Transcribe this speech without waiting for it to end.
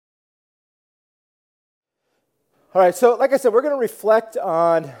All right, so like I said, we're going to reflect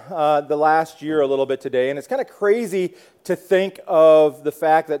on the last year a little bit today, and it's kind of crazy to think of the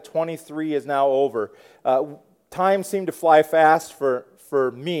fact that 23 is now over. Time seemed to fly fast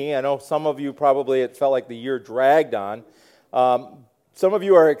for me. I know some of you probably it felt like the year dragged on. Some of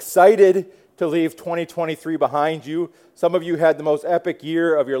you are excited to leave 2023 behind you. Some of you had the most epic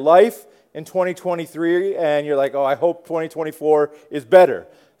year of your life in 2023, and you're like, oh, I hope 2024 is better.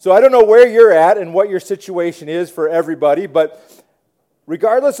 So I don't know where you're at and what your situation is for everybody, but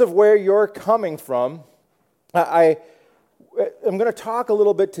regardless of where you're coming from, I'm going to talk a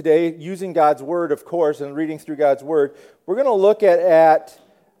little bit today using God's Word, of course, and reading through God's Word. We're going to look at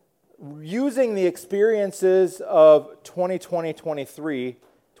using the experiences of 2023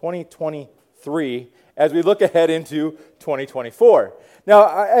 as we look ahead into 2024.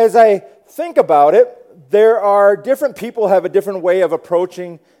 Now, as I think about it, there are different people have a different way of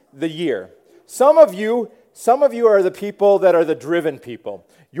approaching the year. Some of you are the people that are the driven people.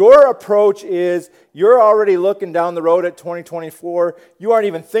 Your approach is you're already looking down the road at 2024. You aren't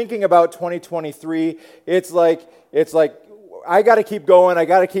even thinking about 2023. It's like I got to keep going. I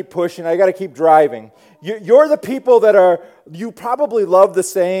got to keep pushing. I got to keep driving. You're the people you probably love the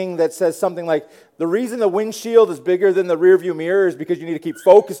saying that says something like, the reason the windshield is bigger than the rearview mirror is because you need to keep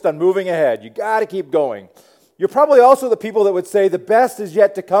focused on moving ahead. You got to keep going. You're probably also the people that would say the best is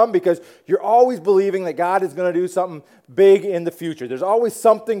yet to come because you're always believing that God is going to do something big in the future. There's always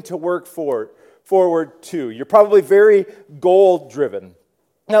something to work forward to. You're probably very goal-driven.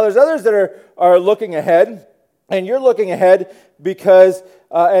 Now, there's others that are looking ahead, and you're looking ahead because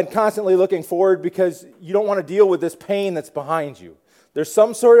and constantly looking forward because you don't want to deal with this pain that's behind you. There's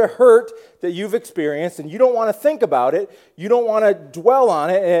some sort of hurt that you've experienced, and you don't want to think about it. You don't want to dwell on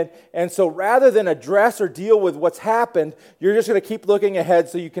it. And so rather than address or deal with what's happened, you're just going to keep looking ahead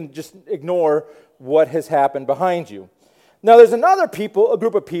so you can just ignore what has happened behind you. Now, there's a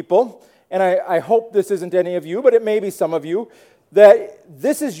group of people, and I hope this isn't any of you, but it may be some of you, that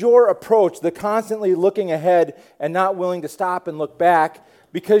this is your approach, the constantly looking ahead and not willing to stop and look back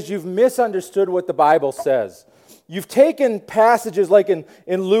because you've misunderstood what the Bible says. You've taken passages like in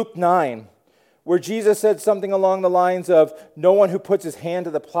Luke 9, where Jesus said something along the lines of, no one who puts his hand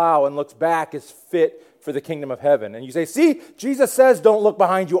to the plow and looks back is fit for the kingdom of heaven. And you say, see, Jesus says don't look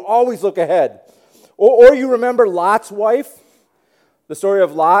behind you, always look ahead. Or you remember Lot's wife, the story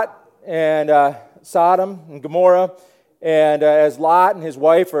of Lot and Sodom and Gomorrah. And as Lot and his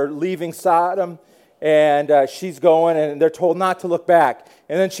wife are leaving Sodom, and she's going, and they're told not to look back.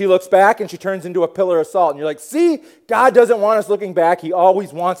 And then she looks back, and she turns into a pillar of salt. And you're like, see, God doesn't want us looking back. He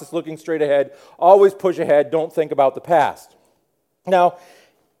always wants us looking straight ahead. Always push ahead. Don't think about the past. Now,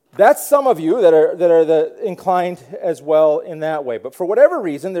 that's some of you that are inclined as well in that way. But for whatever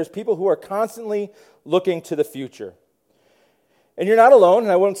reason, there's people who are constantly looking to the future. And you're not alone,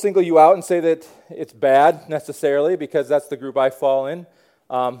 and I won't single you out and say that it's bad necessarily, because that's the group I fall in,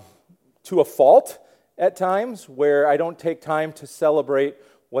 to a fault at times, where I don't take time to celebrate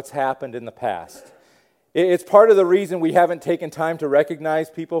what's happened in the past. It's part of the reason we haven't taken time to recognize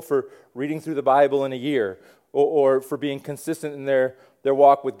people for reading through the Bible in a year, or for being consistent in their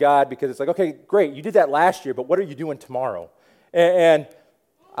walk with God, because it's like, okay, great, you did that last year, but what are you doing tomorrow? And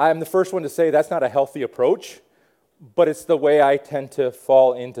I'm the first one to say that's not a healthy approach, but it's the way I tend to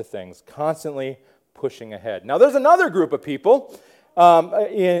fall into things, constantly pushing ahead. Now, there's another group of people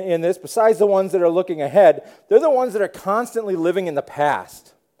in this, besides the ones that are looking ahead. They're the ones that are constantly living in the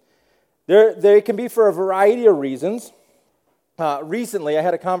past. They can be for a variety of reasons. Recently, I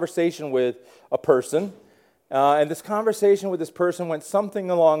had a conversation with a person, and this conversation with this person went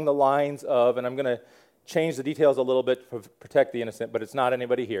something along the lines of, and I'm going to change the details a little bit to protect the innocent, but it's not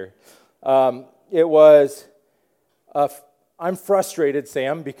anybody here. It was, I'm frustrated,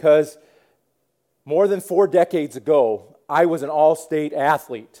 Sam, because more than 4 decades ago, I was an all-state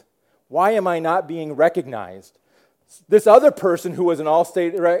athlete. Why am I not being recognized? This other person who was an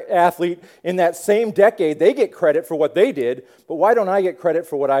all-state athlete in that same decade, they get credit for what they did, but why don't I get credit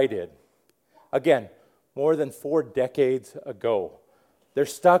for what I did? Again, more than 4 decades ago. They're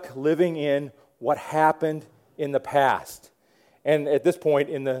stuck living in what happened in the past, and at this point,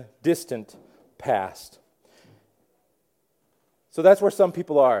 in the distant past. So that's where some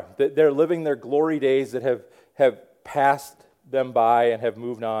people are. They're living their glory days that have passed them by and have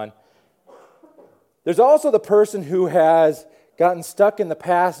moved on. There's also the person who has gotten stuck in the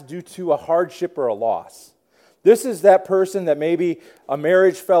past due to a hardship or a loss. This is that person that maybe a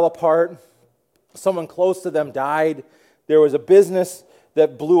marriage fell apart, someone close to them died, there was a business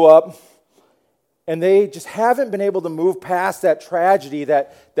that blew up, and they just haven't been able to move past that tragedy,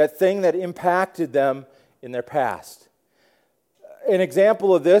 that thing that impacted them in their past. An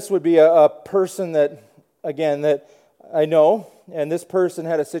example of this would be a person that I know, and this person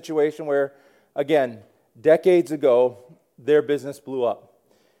had a situation where, again, decades ago, their business blew up.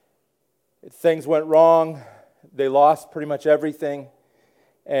 Things went wrong. They lost pretty much everything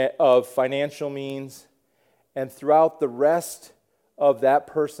of financial means. And throughout the rest of that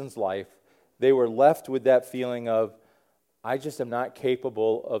person's life, they were left with that feeling of, I just am not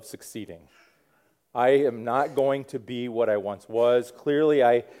capable of succeeding. I am not going to be what I once was. Clearly,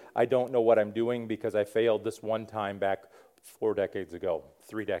 I don't know what I'm doing because I failed this one time back 4 decades ago,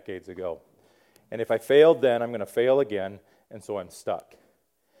 3 decades ago. And if I failed then, I'm going to fail again, and so I'm stuck.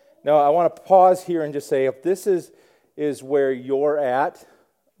 Now, I want to pause here and just say, if this is where you're at,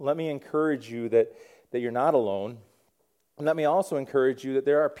 let me encourage you that you're not alone. And let me also encourage you that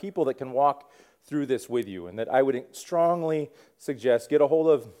there are people that can walk through this with you, and that I would strongly suggest get a hold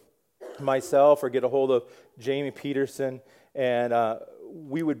of myself or get a hold of Jamie Peterson, and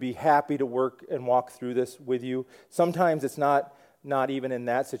we would be happy to work and walk through this with you. Sometimes it's not even in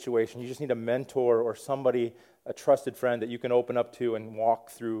that situation. You just need a mentor or somebody, a trusted friend that you can open up to and walk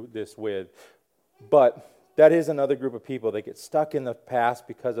through this with. But that is another group of people that get stuck in the past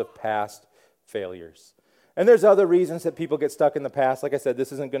because of past failures. And there's other reasons that people get stuck in the past. Like I said,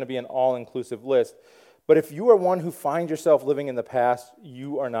 this isn't going to be an all-inclusive list. But if you are one who finds yourself living in the past,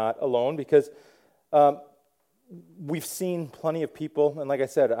 you are not alone, because we've seen plenty of people, and like I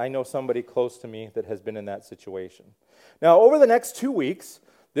said, I know somebody close to me that has been in that situation. Now, over the next 2 weeks,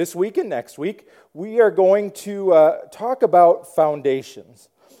 this week and next week, we are going to talk about foundations.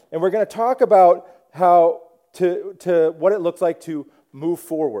 And we're going to talk about how to what it looks like to move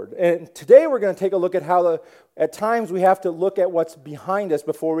forward. And today we're going to take a look at how at times we have to look at what's behind us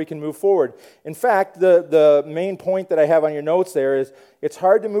before we can move forward. In fact, the main point that I have on your notes there is it's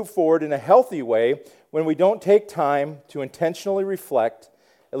hard to move forward in a healthy way when we don't take time to intentionally reflect,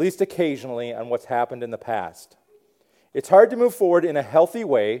 at least occasionally, on what's happened in the past. It's hard to move forward in a healthy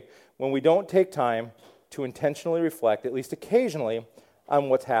way when we don't take time to intentionally reflect, at least occasionally, on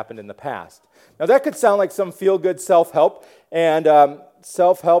what's happened in the past. Now, that could sound like some feel-good self-help, and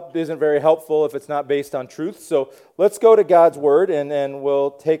self-help isn't very helpful if it's not based on truth. So let's go to God's Word, and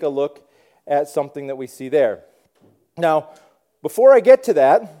we'll take a look at something that we see there. Now, before I get to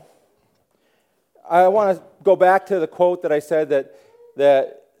that, I want to go back to the quote that I said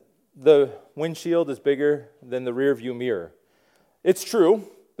that the windshield is bigger than the rear view mirror. It's true.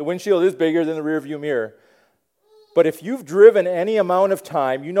 The windshield is bigger than the rear view mirror. But if you've driven any amount of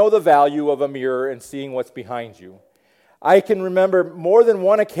time, you know the value of a mirror and seeing what's behind you. I can remember more than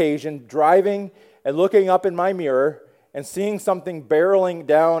one occasion driving and looking up in my mirror and seeing something barreling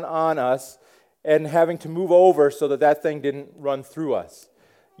down on us and having to move over so that thing didn't run through us.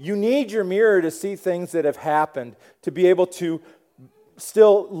 You need your mirror to see things that have happened, to be able to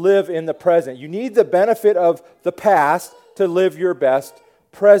still live in the present. You need the benefit of the past to live your best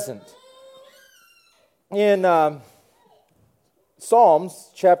present. In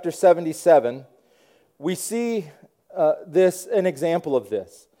Psalms chapter 77, we see an example of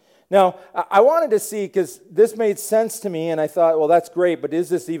this. Now, I wanted to see, because this made sense to me, and I thought, well, that's great, but is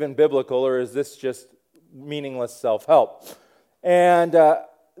this even biblical, or is this just meaningless self-help? And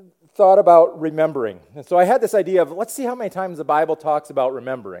thought about remembering. And so I had this idea of, let's see how many times the Bible talks about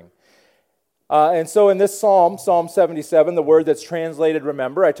remembering. And so in this Psalm 77, the word that's translated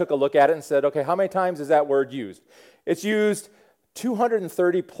remember, I took a look at it and said, okay, how many times is that word used? It's used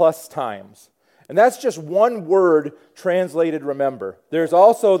 230 plus times. And that's just one word translated remember. There's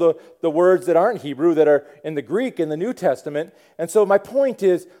also the words that aren't Hebrew that are in the Greek in the New Testament. And so my point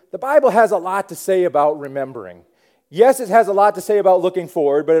is, the Bible has a lot to say about remembering. Yes, it has a lot to say about looking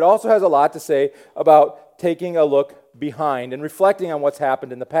forward, but it also has a lot to say about taking a look behind and reflecting on what's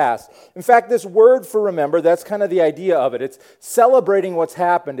happened in the past. In fact, this word for remember, that's kind of the idea of it. It's celebrating what's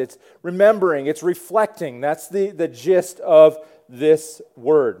happened. It's remembering. It's reflecting. That's the gist of this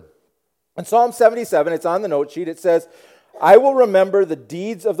word. In Psalm 77, it's on the note sheet. It says, I will remember the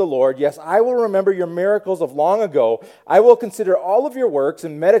deeds of the Lord. Yes, I will remember your miracles of long ago. I will consider all of your works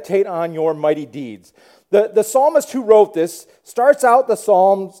and meditate on your mighty deeds. The psalmist who wrote this starts out this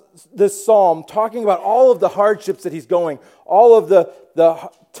psalm talking about all of the hardships that he's going, all of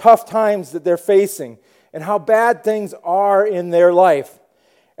the tough times that they're facing, and how bad things are in their life.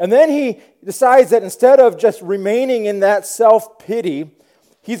 And then he decides that instead of just remaining in that self-pity,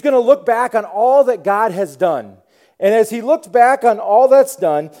 he's going to look back on all that God has done. And as he looks back on all that's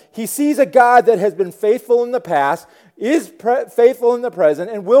done, he sees a God that has been faithful in the past, is faithful in the present,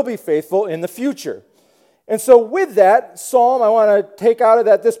 and will be faithful in the future. And so with that psalm, I want to take out of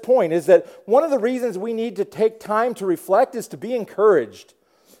that this point is that one of the reasons we need to take time to reflect is to be encouraged.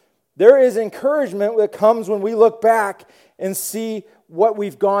 There is encouragement that comes when we look back and see what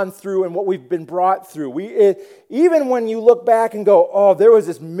we've gone through and what we've been brought through. Even when you look back and go, oh, there was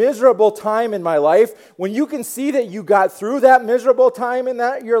this miserable time in my life, when you can see that you got through that miserable time in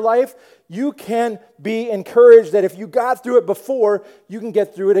your life, you can be encouraged that if you got through it before, you can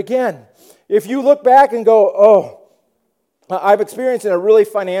get through it again. If you look back and go, oh, I'm experiencing a really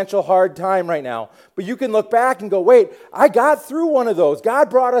financial hard time right now. But you can look back and go, wait, I got through one of those. God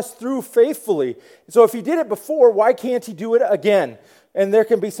brought us through faithfully. So if he did it before, why can't he do it again? And there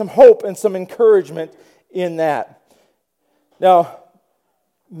can be some hope and some encouragement in that. Now,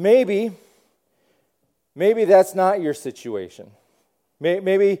 maybe that's not your situation.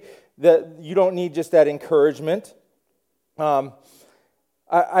 Maybe that you don't need just that encouragement.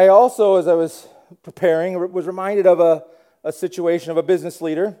 I also, as I was preparing, was reminded of a situation of a business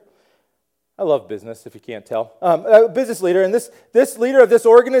leader. I love business, if you can't tell. A business leader, and this leader of this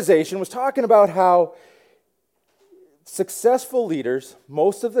organization was talking about how successful leaders,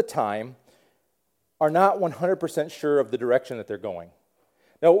 most of the time, are not 100% sure of the direction that they're going.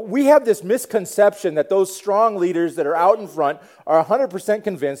 Now, we have this misconception that those strong leaders that are out in front are 100%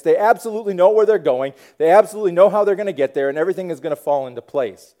 convinced. They absolutely know where they're going. They absolutely know how they're going to get there, and everything is going to fall into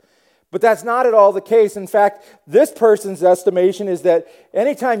place. But that's not at all the case. In fact, this person's estimation is that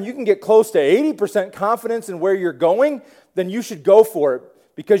anytime you can get close to 80% confidence in where you're going, then you should go for it,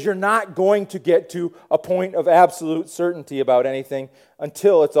 because you're not going to get to a point of absolute certainty about anything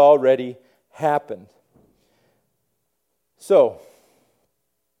until it's already happened. So,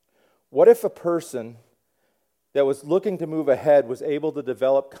 what if a person that was looking to move ahead was able to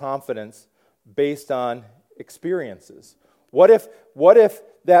develop confidence based on experiences? What if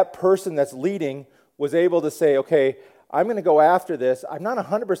that person that's leading was able to say, okay, I'm going to go after this. I'm not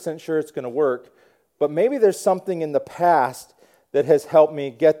 100% sure it's going to work, but maybe there's something in the past that has helped me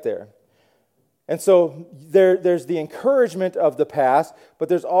get there. And so there's the encouragement of the past, but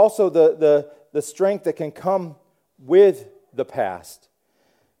there's also the strength that can come with the past.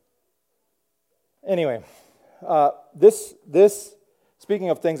 Anyway, this speaking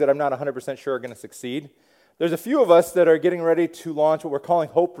of things that I'm not 100% sure are going to succeed, there's a few of us that are getting ready to launch what we're calling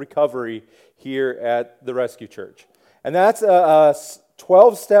Hope Recovery here at the Rescue Church. And that's a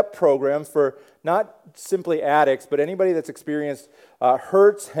 12-step program for not simply addicts, but anybody that's experienced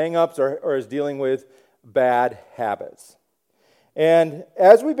hurts, hang-ups, or is dealing with bad habits. And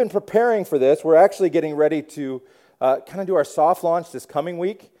as we've been preparing for this, we're actually getting ready to kind of do our soft launch this coming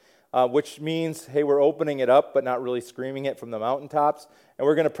week, which means, hey, we're opening it up, but not really screaming it from the mountaintops. And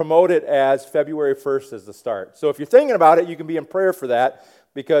we're going to promote it as February 1st as the start. So if you're thinking about it, you can be in prayer for that,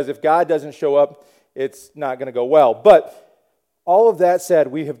 because if God doesn't show up, it's not going to go well. But all of that said,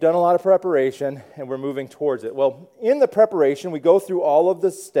 we have done a lot of preparation, and we're moving towards it. Well, in the preparation, we go through all of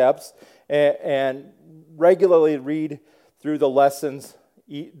the steps and regularly read through the lessons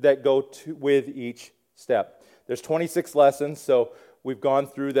that go with each step. There's 26 lessons, so we've gone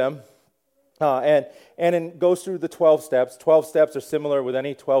through them. And it goes through the 12 steps. 12 steps are similar with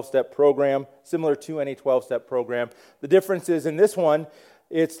any 12-step program, similar to any 12-step program. The difference is in this one,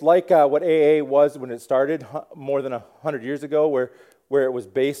 it's like what AA was when it started more than 100 years ago, where it was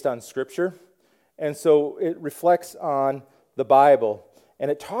based on Scripture. And so it reflects on the Bible.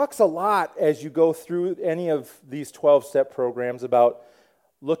 And it talks a lot as you go through any of these 12-step programs about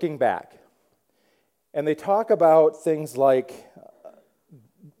looking back. And they talk about things like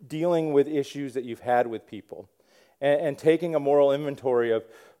dealing with issues that you've had with people and taking a moral inventory of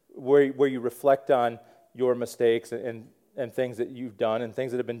where you reflect on your mistakes and things that you've done and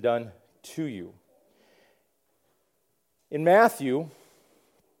things that have been done to you. In Matthew,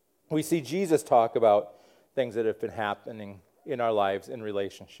 we see Jesus talk about things that have been happening in our lives in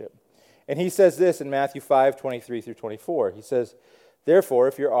relationship. And he says this in Matthew 5:23-24. He says, "Therefore,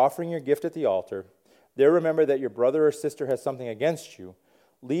 if you're offering your gift at the altar, there remember that your brother or sister has something against you.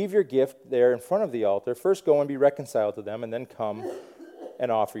 Leave your gift there in front of the altar. First go and be reconciled to them, and then come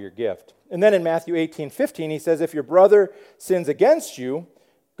and offer your gift." And then in Matthew 18:15, he says, "If your brother sins against you,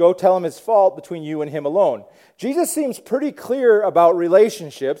 go tell him his fault between you and him alone." Jesus seems pretty clear about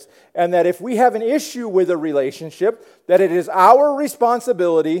relationships, and that if we have an issue with a relationship, that it is our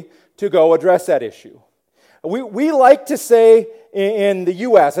responsibility to go address that issue. We like to say in the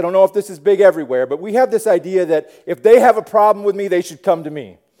U.S., I don't know if this is big everywhere, but we have this idea that if they have a problem with me, they should come to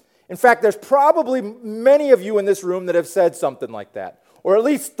me. In fact, there's probably many of you in this room that have said something like that, or at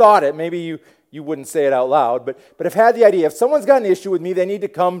least thought it. Maybe you wouldn't say it out loud, but have had the idea, if someone's got an issue with me, they need to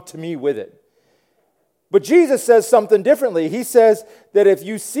come to me with it. But Jesus says something differently. He says that if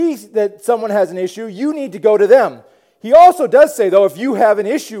you see that someone has an issue, you need to go to them. He also does say, though, if you have an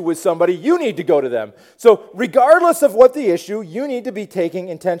issue with somebody, you need to go to them. So regardless of what the issue, you need to be taking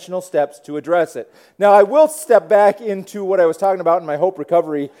intentional steps to address it. Now, I will step back into what I was talking about in my Hope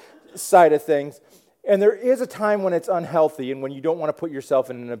Recovery side of things. And there is a time when it's unhealthy and when you don't want to put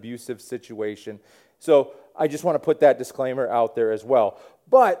yourself in an abusive situation. So I just want to put that disclaimer out there as well.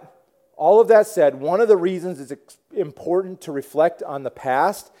 But all of that said, one of the reasons it's important to reflect on the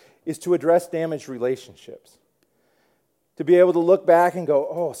past is to address damaged relationships. To be able to look back and go,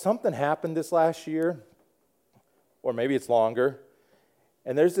 oh, something happened this last year, or maybe it's longer,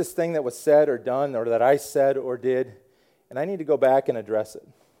 and there's this thing that was said or done or that I said or did, and I need to go back and address it.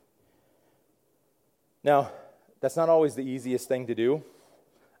 Now, that's not always the easiest thing to do.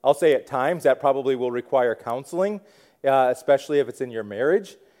 I'll say at times that probably will require counseling, especially if it's in your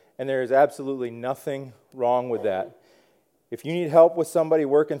marriage. And there is absolutely nothing wrong with that. If you need help with somebody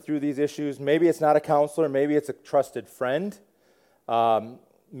working through these issues, maybe it's not a counselor, maybe it's a trusted friend,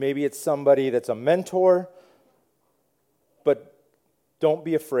 maybe it's somebody that's a mentor, but don't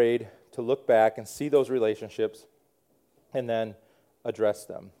be afraid to look back and see those relationships and then address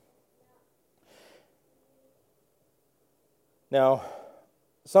them. Now,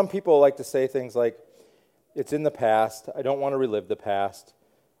 some people like to say things like, it's in the past, I don't want to relive the past.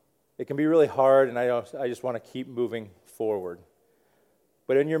 It can be really hard, and I just want to keep moving forward.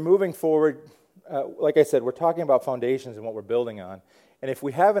 But when you're moving forward, like I said, we're talking about foundations and what we're building on. And if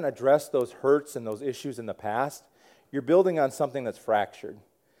we haven't addressed those hurts and those issues in the past, you're building on something that's fractured.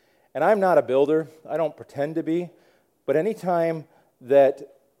 And I'm not a builder. I don't pretend to be. But anytime that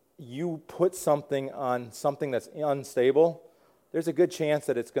you put something on something that's unstable, there's a good chance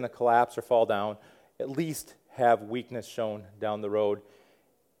that it's going to collapse or fall down, at least have weakness shown down the road.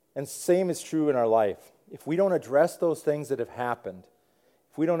 And same is true in our life. If we don't address those things that have happened,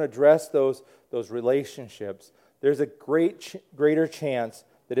 if we don't address those relationships, there's a greater chance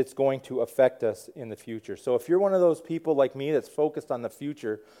that it's going to affect us in the future. So if you're one of those people like me that's focused on the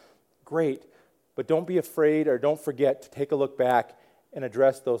future, great. But don't be afraid or don't forget to take a look back and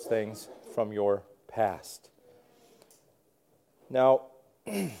address those things from your past. Now,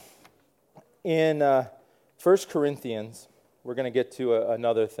 in 1 Corinthians, we're going to get to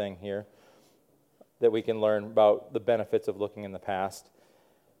another thing here that we can learn about the benefits of looking in the past.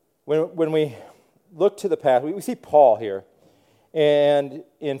 When we look to the past, we see Paul here. And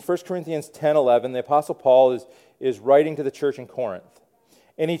in 1 Corinthians 10:11, the Apostle Paul is writing to the church in Corinth.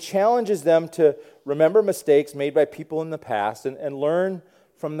 And he challenges them to remember mistakes made by people in the past and learn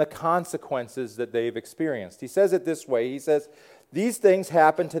from the consequences that they've experienced. He says it this way. He says, these things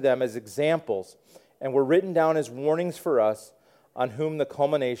happened to them as examples and were written down as warnings for us, on whom the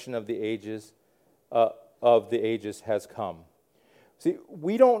culmination of the ages has come. See,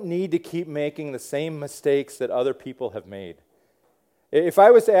 we don't need to keep making the same mistakes that other people have made. If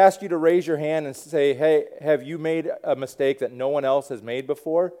I was to ask you to raise your hand and say, hey, have you made a mistake that no one else has made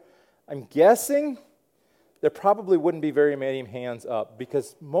before? I'm guessing there probably wouldn't be very many hands up,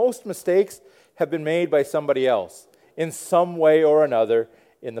 because most mistakes have been made by somebody else in some way or another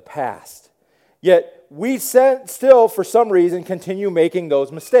in the past. Yet we still, for some reason, continue making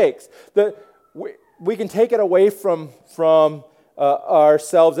those mistakes. We can take it away from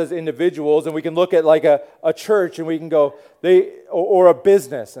ourselves as individuals, and we can look at like a church, and we can go, or a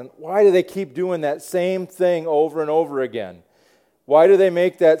business, and why do they keep doing that same thing over and over again? Why do they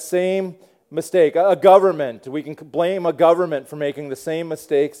make that same mistake? A government, we can blame a government for making the same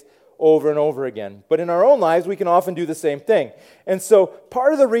mistakes over and over again. But in our own lives, we can often do the same thing. And so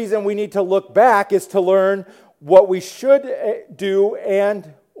part of the reason we need to look back is to learn what we should do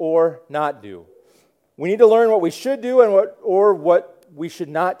and or not do. We need to learn what we should do and what we should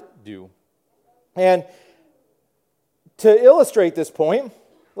not do. And to illustrate this point,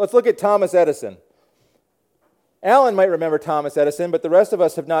 let's look at Thomas Edison. Alan might remember Thomas Edison, but the rest of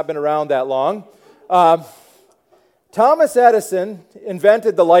us have not been around that long. Thomas Edison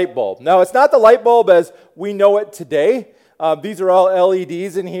invented the light bulb. Now, it's not the light bulb as we know it today. These are all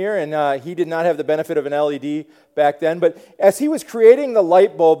LEDs in here, and he did not have the benefit of an LED back then. But as he was creating the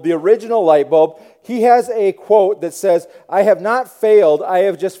light bulb, the original light bulb, he has a quote that says, "I have not failed, I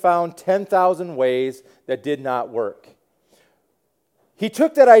have just found 10,000 ways that did not work." He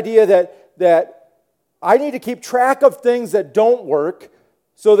took that idea that I need to keep track of things that don't work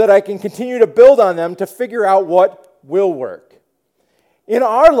so that I can continue to build on them to figure out what will work. In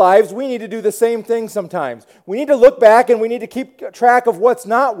our lives, we need to do the same thing sometimes. We need to look back and we need to keep track of what's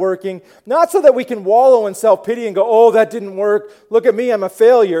not working, not so that we can wallow in self-pity and go, oh, that didn't work. Look at me, I'm a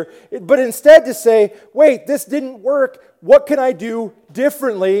failure. But instead to say, wait, this didn't work. What can I do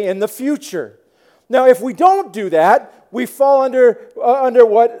differently in the future? Now, if we don't do that, we fall under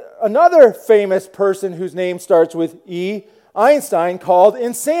what another famous person whose name starts with E, Einstein, called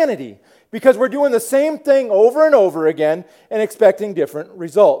insanity. Because we're doing the same thing over and over again and expecting different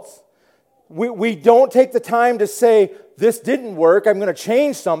results. We don't take the time to say, this didn't work, I'm going to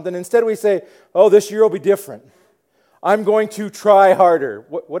change something. Instead we say, oh, this year will be different. I'm going to try harder.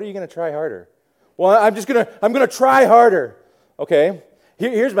 What are you going to try harder? Well, I'm going to try harder. Okay,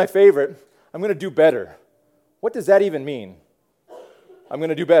 here's my favorite. I'm going to do better. What does that even mean? I'm going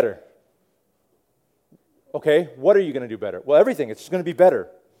to do better. Okay, what are you going to do better? Well, everything. It's just going to be better.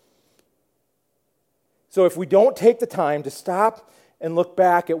 So if we don't take the time to stop and look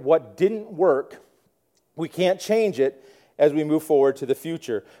back at what didn't work, we can't change it as we move forward to the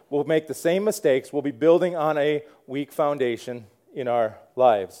future. We'll make the same mistakes. We'll be building on a weak foundation in our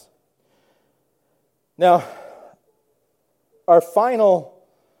lives. Now, our final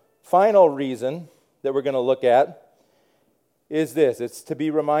reason that we're going to look at is this. It's to be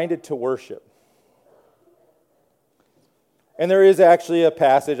reminded to worship. And there is actually a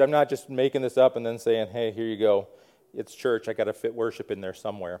passage. I'm not just making this up and then saying, hey, here you go. It's church. I got to fit worship in there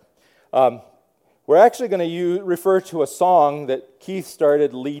somewhere. We're actually going to refer to a song that Keith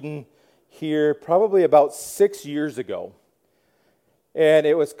started leading here probably about 6 years ago. And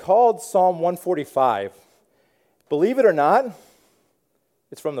it was called Psalm 145. Believe it or not,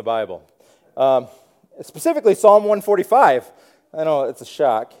 it's from the Bible. Specifically Psalm 145. I know it's a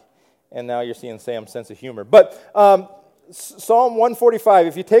shock. And now you're seeing Sam's sense of humor. But Psalm 145,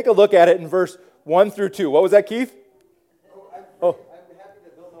 if you take a look at it in verse 1 through 2. What was that, Keith? I'm happy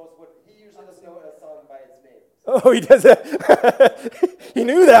that Bill knows what he usually doesn't know a song by its name. Oh, he does that. He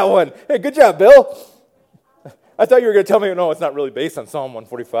knew that one. Hey, good job, Bill. I thought you were going to tell me, no, it's not really based on Psalm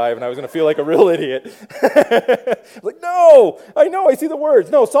 145, and I was going to feel like a real idiot. Like, no, I know, I see the words.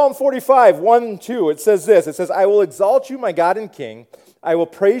 No, Psalm 45, 1, 2, it says this. It says, I will exalt you, my God and King. I will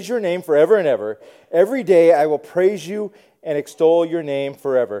praise your name forever and ever. Every day I will praise you and extol your name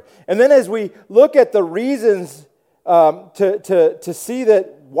forever. And then as we look at the reasons to see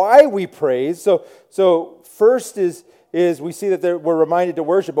that why we praise, so first is we see that we're reminded to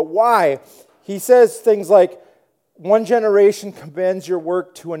worship, but why? He says things like, one generation commends your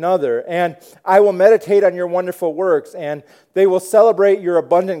work to another, and I will meditate on your wonderful works, and they will celebrate your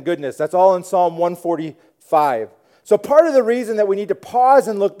abundant goodness. That's all in Psalm 145. So part of the reason that we need to pause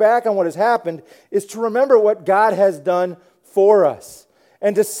and look back on what has happened is to remember what God has done for us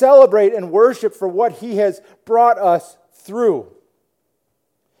and to celebrate and worship for what He has brought us through.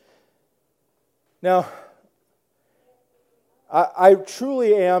 Now, I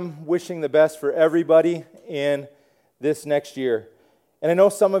truly am wishing the best for everybody in this next year. And I know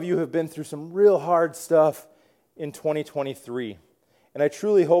some of you have been through some real hard stuff in 2023. And I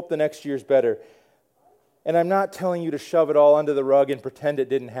truly hope the next year's better. And I'm not telling you to shove it all under the rug and pretend it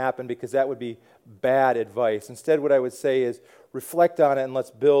didn't happen, because that would be bad advice. Instead, what I would say is reflect on it and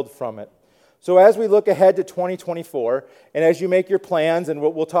let's build from it. So as we look ahead to 2024, and as you make your plans, and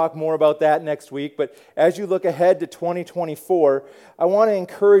we'll talk more about that next week, but as you look ahead to 2024, I want to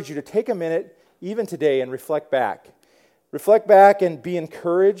encourage you to take a minute, even today, and reflect back. Reflect back and be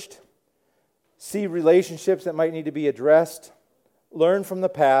encouraged. See relationships that might need to be addressed. Learn from the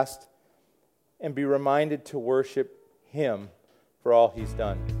past. And be reminded to worship Him for all He's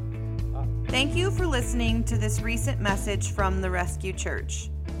done. Thank you for listening to this recent message from the Rescue Church.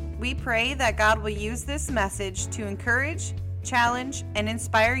 We pray that God will use this message to encourage, challenge, and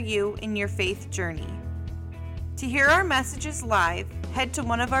inspire you in your faith journey. To hear our messages live, head to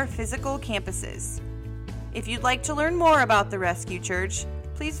one of our physical campuses. If you'd like to learn more about the Rescue Church,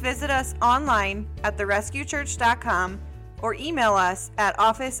 please visit us online at therescuechurch.com or email us at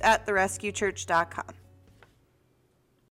office@therescuechurch.com.